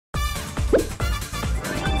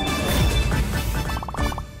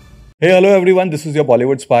Hey hello everyone, this is your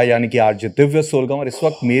Bollywood spy यानी कि RJ Divya सोलगम और इस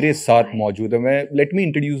वक्त मेरे साथ मौजूद है। मैं let me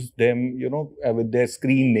introduce them with their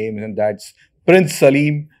screen names and that's Prince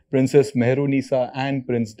Salim, princess Mehrunnisa and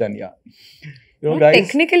Prince धनिया। Not guys,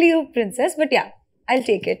 technically a princess, but yeah, I'll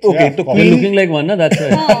take it. okay, Yeah, तो you're queen looking like one, na? That's why.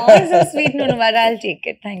 Oh, so sweet, no, but I'll take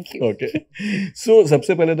it. Thank you. Okay so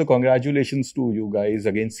सबसे पहले तो congratulations to you guys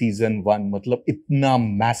again season 1। मतलब इतना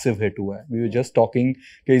massive hit हुआ है। We were just talking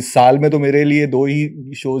कि इस साल में तो मेरे लिए 2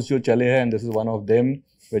 ही शोज जो चले हैं and this is one of them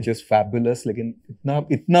which is fabulous. लेकिन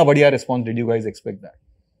इतना बढ़िया response, did you guys expect that?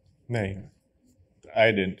 No,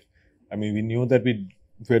 I didn't. I mean, we knew that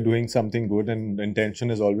we're doing something good, and the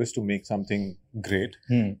intention is always to make something great.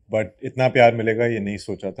 But इतना प्यार मिलेगा ये नहीं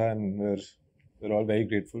सोचा था, and we're all very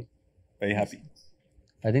grateful, very happy.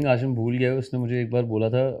 I think Aashim भूल गया है, उसने मुझे एक बार बोला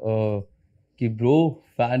था कि ब्रो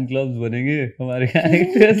फैन क्लब्स बनेंगे हमारे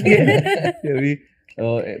एक्टर्स के।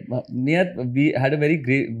 we had a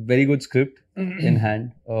very good script in hand.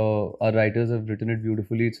 Our writers have written it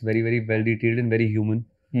beautifully. It's very, very well detailed and very human.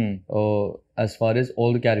 As far as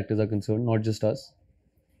all the characters are concerned, not just us.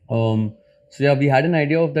 So yeah, we had an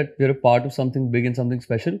idea of that we're a part of something big and something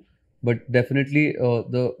special. But definitely,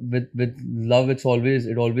 with love, it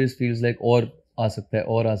always feels like और आ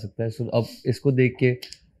सकता है. So अब इसको देख के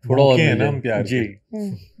थोड़ा और है ना हम प्यार जी। के।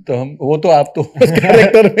 तो हम वो तो आप तो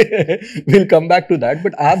कैरेक्टर में will come back to that.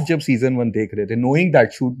 But आप जब सीजन 1 देख रहे थे, नोइंग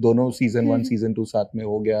दैट शूट दोनों सीजन 1 सीजन 2 साथ में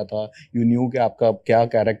हो गया था, यू न्यू कि आपका क्या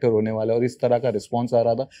कैरेक्टर होने वाला है और इस तरह का रिस्पॉन्स आ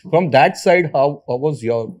रहा था from that side, how was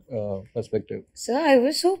your perspective? Sir, I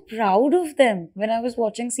was so proud of them when I was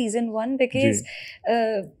watching season 1 because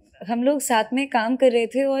हम लोग साथ में काम कर रहे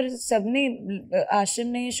थे और सबने, आशिम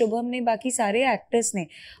ने, शुभम ने, बाकी सारे एक्टर्स ने,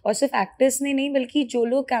 और सिर्फ एक्टर्स ने नहीं बल्कि जो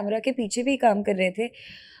लोग कैमरा के पीछे भी काम कर रहे थे,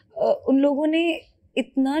 उन लोगों ने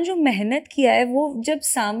इतना जो मेहनत किया है वो जब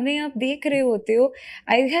सामने आप देख रहे होते हो,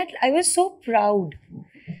 I was so proud.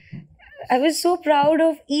 I was so proud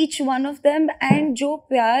of each one of them, and जो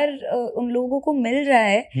प्यार उन लोगों को मिल रहा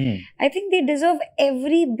है, I think they deserve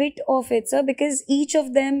every bit of it, sir, because each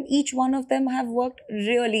one of them have worked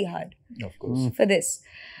really hard. Of course. For this.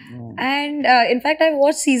 And in fact, I've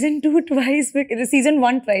watched season 2 twice, season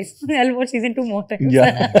 1 twice. I'll watch season 2 more times.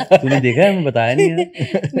 Yeah. तूने देखा है? हमें बताया नहीं है।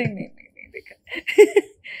 नहीं देखा।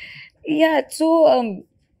 Yeah, so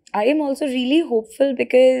I am also really hopeful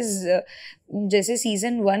because जैसे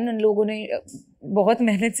सीजन 1 उन लोगों ने बहुत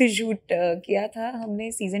मेहनत से शूट किया था, हमने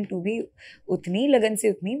सीजन 2 भी उतनी लगन से,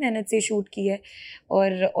 उतनी मेहनत से शूट की है,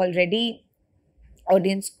 और ऑलरेडी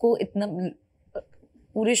ऑडियंस को इतना,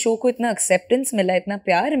 पूरे शो को इतना एक्सेप्टेंस मिला है, इतना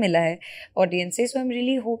प्यार मिला है ऑडियंस से. सो I am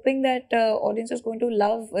really hoping that audience is going to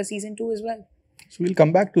love season 2 as well. So we'll come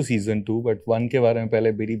back to season 2, but 1 के बारे में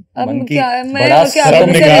पहले मेरी मन की मैं बड़ा क्या शर्म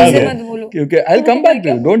निकाल ऐसे दे, मत बोलो. क्योंकि I'll come back to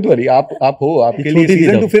you, don't worry. आप हो, आपके लिए छोटी सी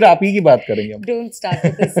सीजन जब। 2 फिर आप ही की बात करेंगे हम. Don't start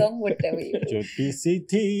with the song, whatever you do. छोटी सी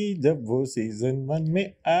थी जब वो सीजन 1 में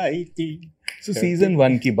आई थी. So सीजन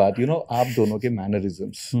 1 की बात, आप दोनों के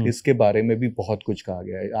मैनरिज्म्स, इसके बारे में भी बहुत कुछ कहा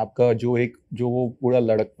गया है. आपका जो वो पूरा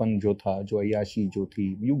लड़कपन जो था, जो अय्याशी जो थी,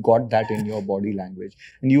 you got that in your body language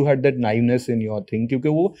and you had that naiveness in your thing, क्योंकि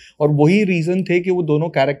वो, और वही रीजन थे कि वो दोनों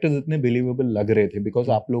कैरेक्टर्स इतने बिलीवेबल लग रहे थे बिकॉज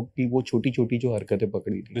आप लोग की वो छोटी छोटी जो हरकतें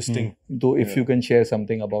पकड़ी थी. Distinct. तो if you can share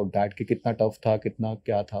something about that कि कितना टफ था, कितना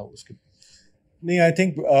क्या था उसके. नहीं, आई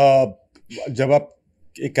थिंक जब आप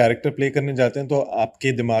एक कैरेक्टर प्ले करने जाते हैं तो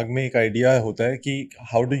आपके दिमाग में एक आइडिया होता है कि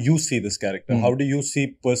how do you see this character, how do you see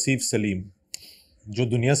perceive Salim. जो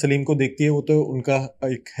दुनिया सलीम को देखती है वो तो उनका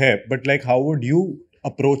एक है, but like how would you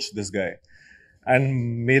approach this guy. And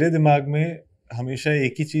मेरे दिमाग में हमेशा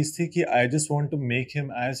एक ही चीज़ थी कि I just want to make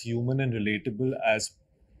him as human and relatable as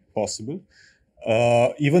possible,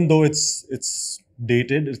 even though it's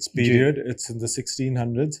dated, it's period, it's in the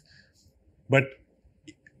 1600s, but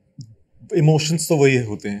emotions तो वही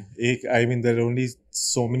होते हैं. एक, I mean there are only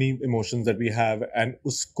so many emotions that we have, and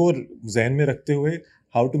उसको जहन में रखते हुए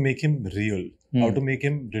how to make him real, how to make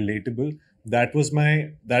him relatable. That was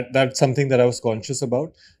that's something that I was conscious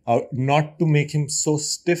about. How not to make him so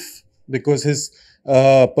stiff, because his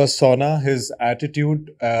persona, his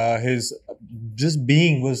attitude, his just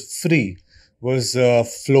being was free, was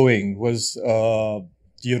flowing, was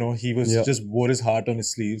he was just wore his heart on his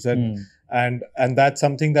sleeves, and that's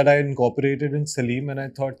something that I incorporated in Salim, and I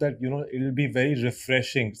thought that it'll be very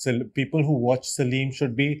refreshing. So people who watch Salim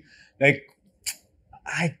should be like,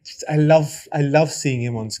 I love seeing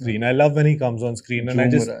him on screen. I love when he comes on screen, and I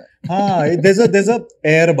just there's a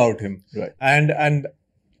air about him, Right.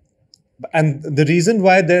 And the reason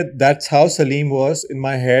why that's how Salim was in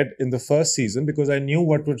my head in the first season, because I knew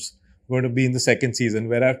what was going to be in the second season,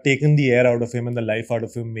 where I've taken the air out of him and the life out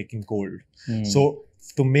of him, making cold. So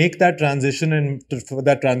to make that transition and for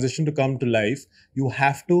that transition to come to life, you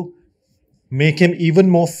have to make him even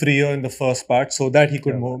more freer in the first part so that he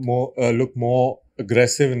could look more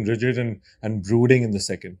aggressive and rigid and brooding in the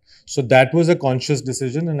second. So that was a conscious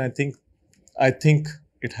decision, and I think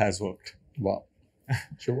it has worked. Wow.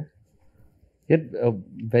 Sure. Yeah,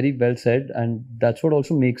 very well said, and that's what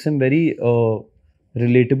also makes him very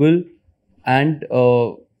relatable and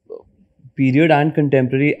period and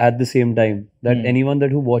contemporary at the same time. That anyone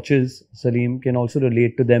who watches Salim can also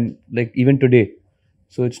relate to them, like even today.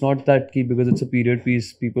 So it's not that because it's a period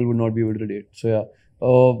piece, people would not be able to relate. So yeah.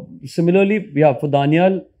 Similarly, yeah, for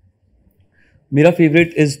Daniel, my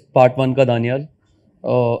favorite is part 1 ka Daniel.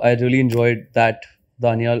 I really enjoyed that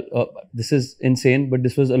Daniel. This is insane, but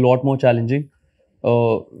this was a lot more challenging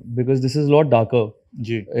because this is a lot darker.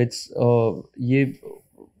 Ji. It's ये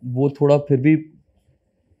वो थोड़ा फिर भी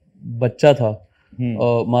बच्चा था,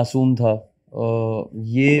 मासूम था.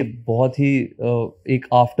 ये बहुत ही एक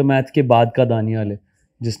आफ्टरमैथ के बाद का दानियाल है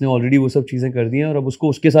जिसने ऑलरेडी वो सब चीज़ें कर दी हैं और अब उसको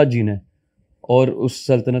उसके साथ जीना है और उस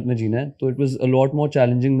सल्तनत में जीना है. तो it was a lot more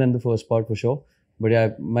challenging then the first part for sure, but या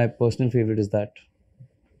my personal favourite is that.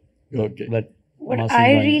 Okay. What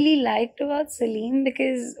I really liked about Salim,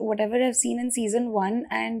 because whatever I've seen in season 1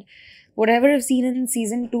 and whatever I've seen in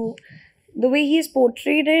season 2, the way he's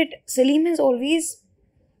portrayed it, Salim has always,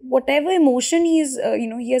 whatever emotion he's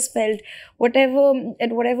he has felt,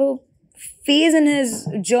 at whatever phase in his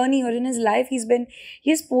journey or in his life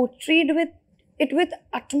he's portrayed with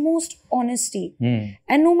utmost honesty.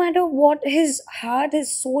 And no matter what, his heart,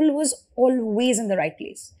 his soul was always in the right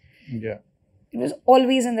place. Yeah. It was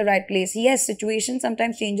always in the right place. Yes, situation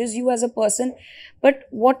sometimes changes you as a person, but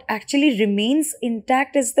what actually remains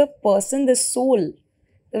intact is the person, the soul,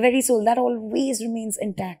 the very soul that always remains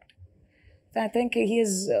intact. So I think he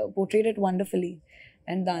has portrayed it wonderfully.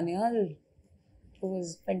 And Daniel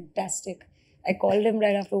was fantastic. I called him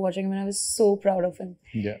right after watching him and I was so proud of him.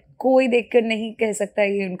 Yeah. कोई देखकर नहीं कह सकता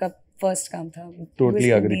ये उनका first काम था.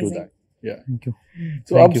 Totally agree to that. Yeah. Thank you.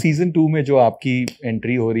 So अब सीजन 2 में जो आपकी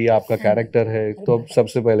एंट्री हो रही है, आपका कैरेक्टर है, तो अब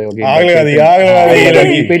सबसे पहले हो आग लगा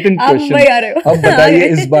दी पेटेंट आप क्वेश्चन. वही आ रहे हो. अब बताइए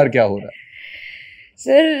इस बार क्या हो रहा है?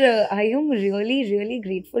 Sir, I am really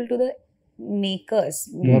grateful to the makers.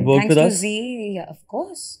 You have worked Thanks with to us? Z, yeah, of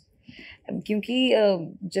course. क्योंकि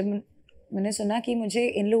जब मैंने सुना कि मुझे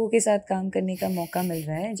इन लोगों के साथ काम करने का मौका मिल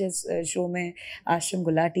रहा है, जिस शो में आशिम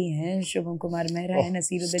गुलाटी हैं, शुभम कुमार मेहरा है,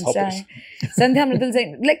 नसीरुद्दीन शाह है, संध्या मृदुल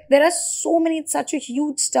Jain, like there are so many, such a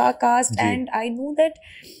huge star cast, and I know that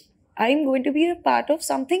I'm going to be a part of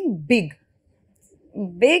something big,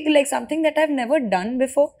 like something that I've never done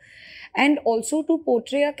before, and also to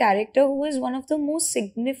portray a character who is one of the most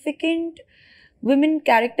significant women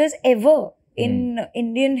characters ever in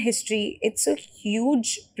Indian history. It's a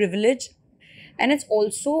huge privilege. And it's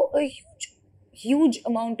also a huge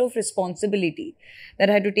amount of responsibility that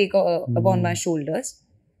I had to take upon my shoulders.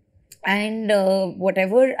 And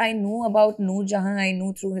whatever I know about Noor Jahan, I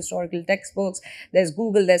know through historical textbooks. There's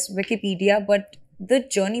Google, there's Wikipedia. But the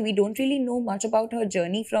journey, we don't really know much about her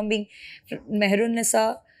journey from being Mehrun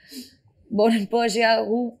Nisa, born in Persia,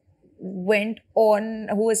 who went on,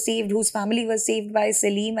 who was saved, whose family was saved by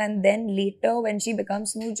Salim, and then later when she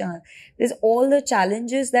becomes Noor Jahan, there's all the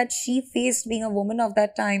challenges that she faced being a woman of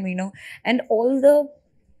that time, and all the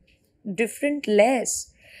different layers.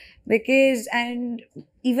 Because, and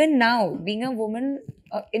even now, being a woman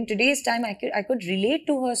in today's time, I could relate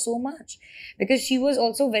to her so much, because she was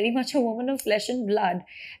also very much a woman of flesh and blood,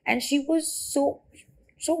 and she was so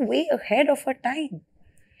way ahead of her time.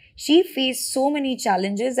 She faced so many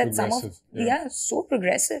challenges that some of so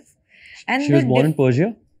progressive. And She was born in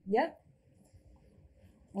Persia? Yeah.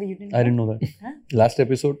 Oh, you didn't I didn't know that. Huh? Last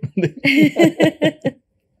episode.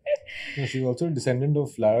 No, she's also a descendant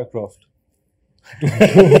of Lara Croft.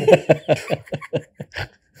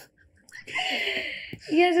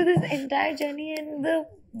 Yeah, so this entire journey and the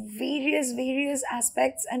various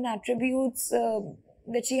aspects and attributes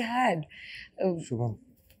that she had. Shubham.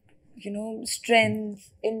 Strength,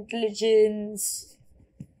 intelligence,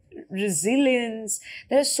 resilience.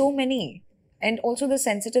 There are so many. And also the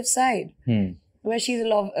sensitive side, where she's a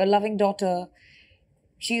loving daughter.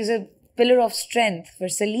 She's a pillar of strength for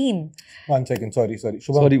Salim. 1 second, sorry.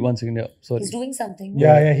 Shubham. Sorry, 1 second. Yeah, sorry. He's doing something.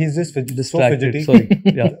 Yeah, he's just so Distracted. fidgety. Sorry.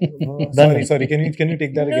 Yeah. Sorry. Can you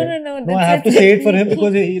take that again? No. No, I have to say it for him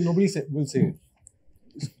because nobody will say it.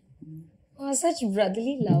 Oh, such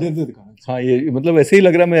brotherly love. हाँ, ये मतलब ऐसे ही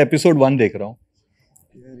लग रहा है मैं episode 1 देख रहा हूँ.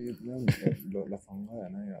 यार ये इतना लफंगा है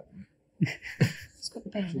ना यार. इसको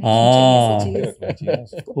पहनना चाहिए,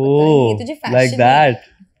 Oh, like that.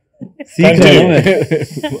 सीख रहा हूँ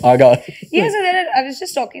मैं आगा. Yeah, so I was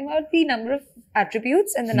just talking about the number of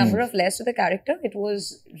attributes and the number of layers to the character. It was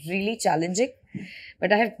really challenging,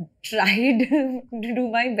 but I have tried to do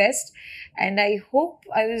my best, and I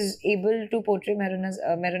hope I was able to portray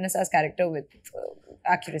Merunasa's character with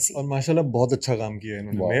accuracy. और माशाल्लाह बहुत अच्छा काम किया है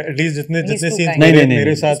Wow. इन्होंने. At least जितने He's जितने too सीन्स kind. नहीं,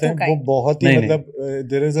 मेरे साथ He's हैं too वो kind. बहुत ही नहीं, मतलब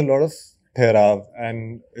there is a lot of ठहराव, and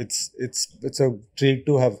it's a treat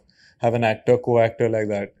to have an actor co-actor like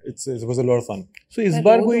that. It was a lot of fun. So इस मैं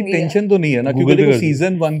बार रो कोई दूंगी टेंशन तो नहीं है ना, क्योंकि Google पे देखो कर दो.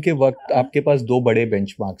 सीजन 1 के वक्त आपके पास 2 बड़े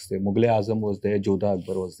बेंचमार्क्स थे. मुगले आजम was there, Jodha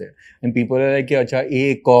Akbar was there, and people are like कि अच्छा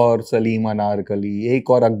एक और सलीम अनारकली, एक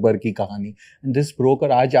और अकबर की कहानी. एंड दिस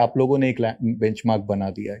ब्रोकर आज आप लोगों ने एक बेंचमार्क बना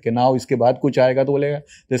दिया है कि नाउ इसके बाद कुछ आएगा तो बोलेगा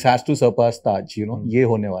this has to surpass Taj, you know, ये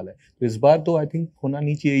होने वाला है. तो इस बार तो आई थिंक होना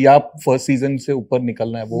नहीं चाहिए, या फर्स्ट सीजन से ऊपर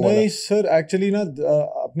निकलना है वो वाला. नहीं सर, एक्चुअली ना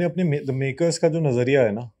अपने अपने द मेकर्स का जो नज़रिया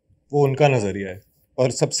है ना, वो उनका नज़रिया है.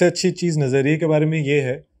 और सबसे अच्छी चीज़ नज़रिए के बारे में ये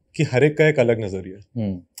है कि हर एक का एक अलग नज़रिया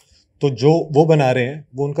है. तो जो वो बना रहे हैं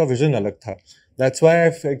वो उनका विजन अलग था. That's why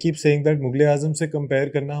I keep saying that Mughal e आजम से कंपेयर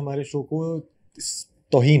करना हमारे शो को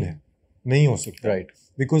तौहीन है, नहीं हो सकता. राइट.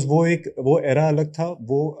 बिकॉज वो एरा अलग था,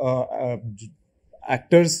 वो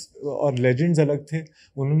एक्टर्स और लेजेंड्स अलग थे.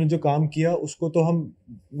 उन्होंने जो काम किया उसको तो हम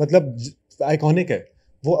मतलब आइकॉनिक है.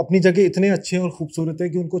 वो अपनी जगह इतने अच्छे और खूबसूरत है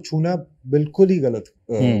कि उनको छूना बिल्कुल ही गलत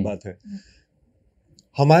बात है.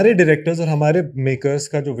 हमारे डायरेक्टर्स और हमारे मेकर्स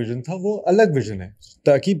का जो विजन था वो अलग विजन है,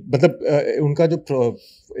 ताकि मतलब उनका जो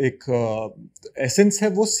एक एसेंस है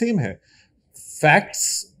वो सेम है. फैक्ट्स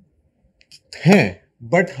हैं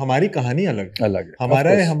बट हमारी कहानी अलग है.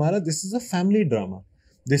 हमारा this is a family drama.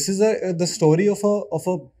 This is the story of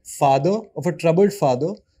a father, of a troubled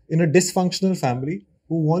father in a dysfunctional family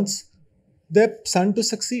who wants their son to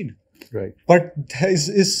succeed. Right. But there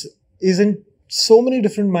is in so many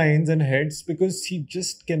different minds and heads because he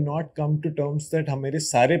just cannot come to terms that हमारे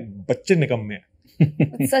सारे बच्चे निकम्मे हैं.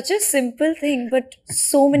 It's such a simple thing, but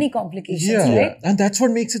so many complications, right? And that's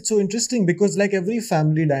what makes it so interesting, because like every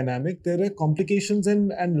family dynamic, there are complications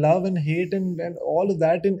and love and hate and all of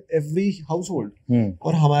that in every household.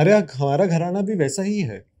 और हमारा घराना भी वैसा ही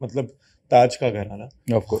है, मतलब ताज का घराना.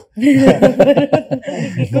 Of course.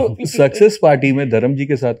 Success party में धर्म जी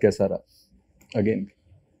के साथ कैसा रहा? Again.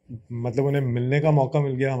 मतलब उन्हें मिलने का मौका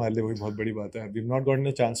मिल गया, हमारे लिए वही बहुत बड़ी बात है. We've not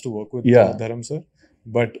gotten a chance to work with Dharam sir.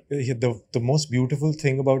 But the most beautiful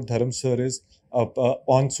thing about Dharam sir is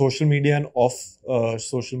on social media and off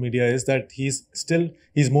social media is that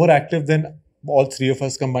he's more active than all three of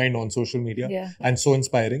us combined on social media. Yeah. And so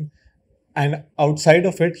inspiring. And outside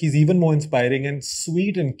of it, he's even more inspiring and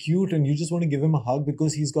sweet and cute, and you just want to give him a hug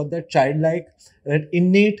because he's got that childlike, that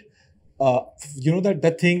innate,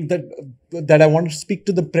 that thing that I want to speak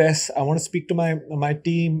to the press, I want to speak to my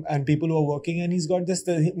team and people who are working, and he's got this,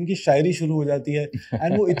 उनकी शायरी शुरू हो जाती है,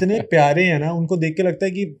 and वो इतने प्यारे हैं ना, उनको देख के लगता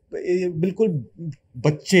है कि बिल्कुल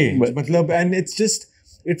बच्चे, मतलब, and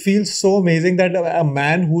it feels so amazing that a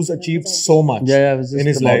man who's achieved so much I was just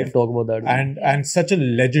in his about life to talk about that. and such a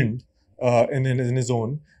legend in his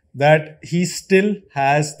own, that he still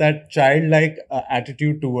has that childlike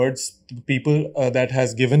attitude towards people that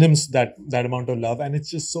has given him that amount of love, and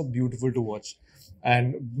it's just so beautiful to watch.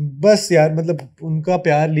 And बस यार, मतलब उनका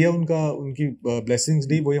प्यार लिया, उनकी blessings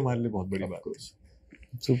ली, वही हमारे लिए बहुत बड़ी बात है.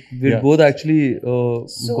 So we're both actually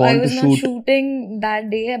So gone I to was not shoot. shooting that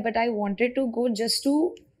day, but I wanted to go just to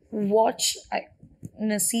watch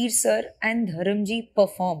Nasir sir and Dharamji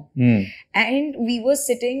perform. And we were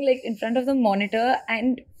sitting like in front of the monitor,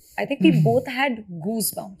 and I think we both had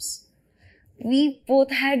goosebumps. We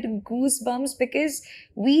both had goosebumps because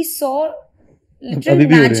we saw literal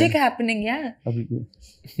magic happening. Yeah.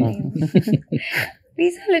 We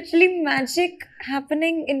saw literally magic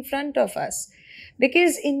happening in front of us.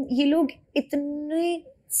 Because ये लोग इतने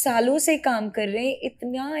सालों से काम कर रहे हैं,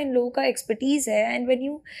 इतना इन लोगों का expertise है, and when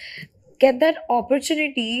you get that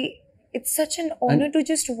opportunity, it's such an honor to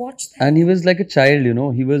just watch that. And he was like a child,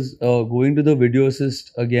 he was going to the video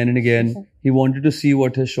assist again and again. He wanted to see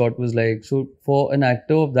what his shot was like. So for an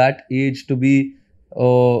actor of that age to be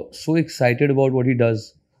so excited about what he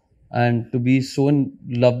does and to be so in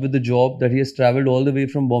love with the job that he has traveled all the way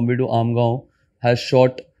from Bombay to Amgaon, has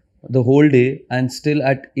shot the whole day, and still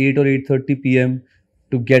at 8 or 8:30 p.m.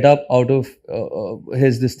 to get up out of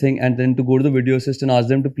this thing and then to go to the video assist and ask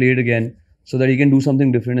them to play it again so that he can do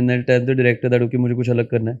something different, and then tell the director that okay, मुझे कुछ अलग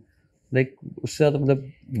करना है. Like उससे ज़्यादा मतलब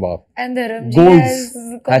wow. And Dharamji has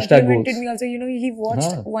complimented goals. me also. He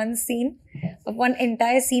watched one scene, one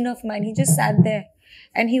entire scene of mine. He just sat there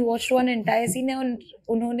and he watched one entire scene, and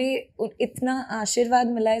उन्होंने इतना आशीर्वाद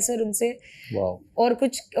मिला है सर उनसे. Wow. और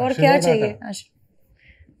कुछ और क्या चाहिए?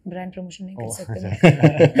 ब्रांड प्रमोशन नहीं कर सकते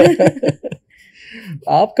मैं।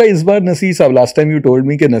 आपका इस बार नसीर साहब, last time you told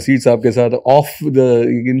me कि नसीर साहब के साथ ऑफ द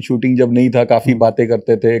इन शूटिंग जब नहीं था काफी बातें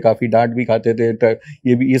करते थे, काफी डांट भी खाते थे,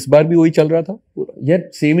 ये भी इस बार भी वही चल रहा था पूरा? यार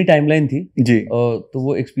सेम ही टाइमलाइन थी जी। तो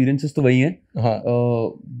वो एक्सपीरियंसेस तो वही हैं, हाँ।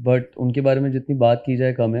 बट उनके बारे में जितनी बात की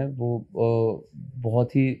जाए कम है। वो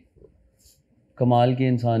बहुत ही कमाल के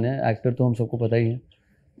इंसान है, एक्टर तो हम सबको पता ही है,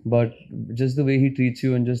 but just the way he treats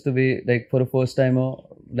you and just the way like for a first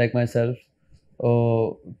timer like my self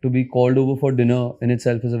to be called over for dinner in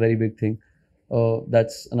itself is a very big thing.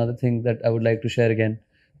 That's another thing that I would like to share again.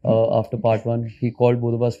 After part 1, he called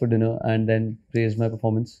both of us for dinner and then praised my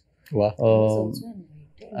performance. Wow. I was also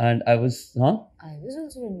invited. And I was, I was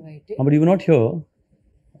also invited. But you were not here.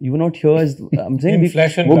 You were not here as I'm saying. In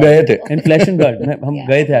flesh and वो blood. गए थे In flesh and blood. हम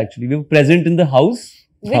गए थे actually. We were present in the house.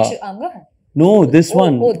 Which Anga? No, this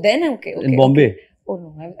one. Oh, then okay. In Bombay. Oh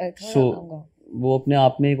no, I thought So Anga. वो अपने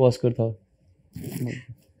आप में एक ऑस्कर था।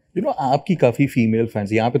 यू नो आपकी काफी फीमेल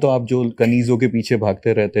फैंस, यहाँ पे तो आप जो कनीजों के पीछे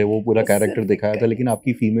भागते रहते हैं वो पूरा कैरेक्टर दिखाया था, लेकिन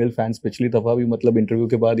आपकी फीमेल फैंस पिछली दफा भी मतलब इंटरव्यू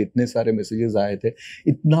के बाद इतने सारे मैसेजेस आए थे,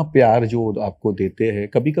 इतना प्यार जो आपको देते हैं,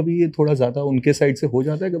 कभी कभी ये थोड़ा ज्यादा उनके साइड से हो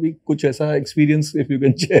जाता है? कभी कुछ ऐसा experience if you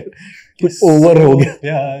can share, कुछ ओवर हो गया?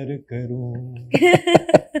 प्यार करूं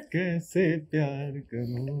कैसे प्यार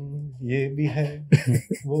करूं, ये भी है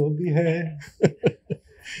वो भी है।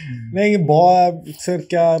 नहीं बहुत सर,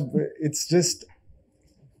 क्या इट्स जस्ट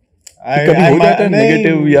कभी हो जाता है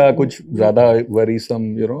नेगेटिव या कुछ ज्यादा worrisome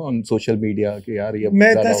you know on social media कि यार ये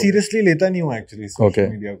मैं इतना सीरियसली लेता नहीं हूँ एक्चुअली सोशल Okay.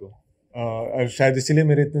 मीडिया को, और शायद इसीलिए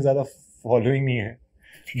मेरे इतने ज्यादा फॉलोइंग नहीं है,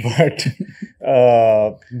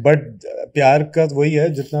 बट प्यार का वही है,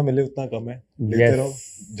 जितना मिले उतना कम है, लेते Yes. रहो,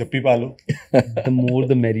 जप्पी पालो, The more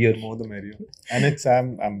the merrier. more the merrier. And it's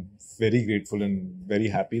I'm very grateful and very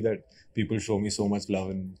happy that people show me so much love,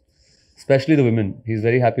 and Especially the women. He's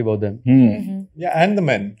very happy about them. yeah, and the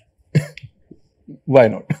men. Why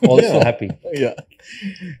not, Also happy.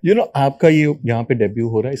 You know आपका ये यहाँ पे debut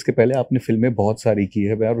हो रहा है, इसके पहले आपने फिल्में बहुत सारी की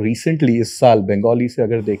है, और रिसेंटली इस साल बंगाली से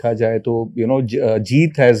अगर देखा जाए तो you know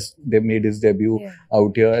Jeet has they made his debut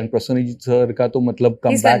out here, and Prasannajit sir का तो मतलब कम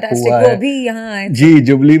He's बैक fantastic. हुआ वो है अभी यहाँ आए थे। जी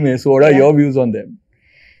जुबली में। So what are Yeah. Your views on them?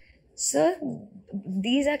 Sir,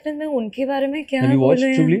 these actors में उनके बारे में क्या Have you बोल watched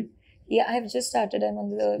रहे हैं? Jubilee? Yeah, I've just started. I'm on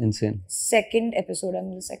the Insane. second episode. I'm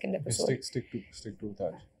on the second episode. Stick to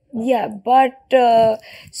that. Yeah, but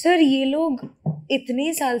sir, ये लोग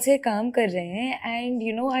इतने साल से काम कर रहे हैं, and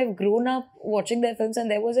you know I've grown up watching their films,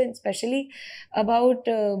 and there was especially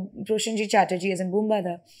about Proshenji Chatterjee as in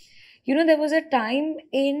Boombada. You know, there was a time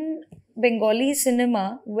in Bengali cinema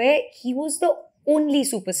where he was the only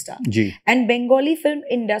superstar, ji and Bengali film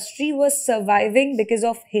industry was surviving because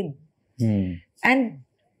of him. And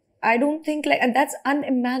I don't think and that's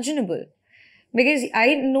unimaginable, because I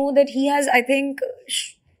know that he has, I think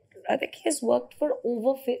he has worked for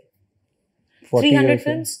over 300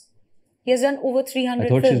 films. He has done over 300 I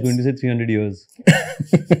thought films. she was going to say 300 years.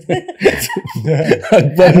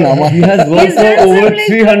 Akbarnama. He has worked He's for done over some,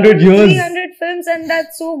 like, 300 years. 300 films, and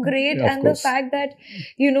that's so great. Yeah, of and course. the fact that,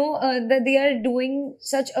 you know, that they are doing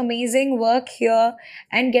such amazing work here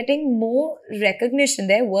and getting more recognition.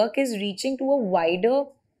 Their work is reaching to a wider,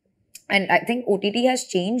 and I think OTT has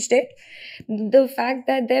changed it. The fact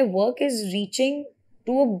that their work is reaching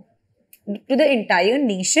to the entire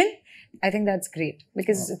nation, I think that's great,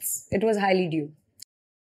 because it was highly due.